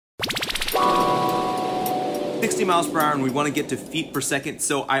60 miles per hour, and we want to get to feet per second.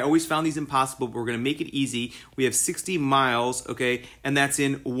 So I always found these impossible, but we're going to make it easy. We have 60 miles, okay, and that's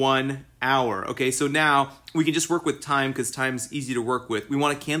in 1 hour, okay? So now we can just work with time because time's easy to work with. We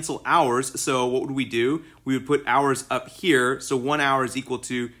want to cancel hours, so what would we do? We would put hours up here, so 1 hour is equal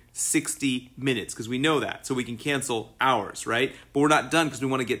to 60 minutes because we know that. So we can cancel hours, right? But we're not done because we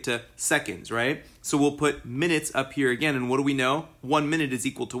want to get to seconds, right? So we'll put minutes up here again, and what do we know? 1 minute is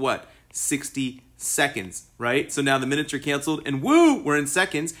equal to what? 60 seconds, right? So now the minutes are canceled and woo, we're in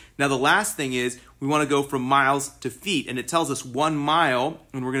seconds. Now the last thing is we want to go from miles to feet, and it tells us 1 mile,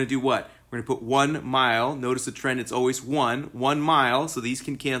 and we're going to do what? We're going to put 1 mile. Notice the trend, it's always 1 mile, so these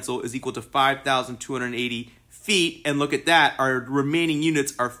can cancel, is equal to 5,280 feet. And look at that, our remaining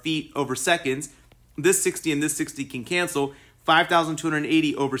units are feet over seconds. This 60 and this 60 can cancel.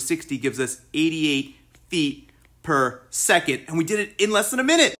 5,280 over 60 gives us 88 feet per second, and we did it in less than a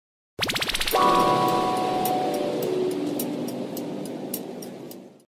minute.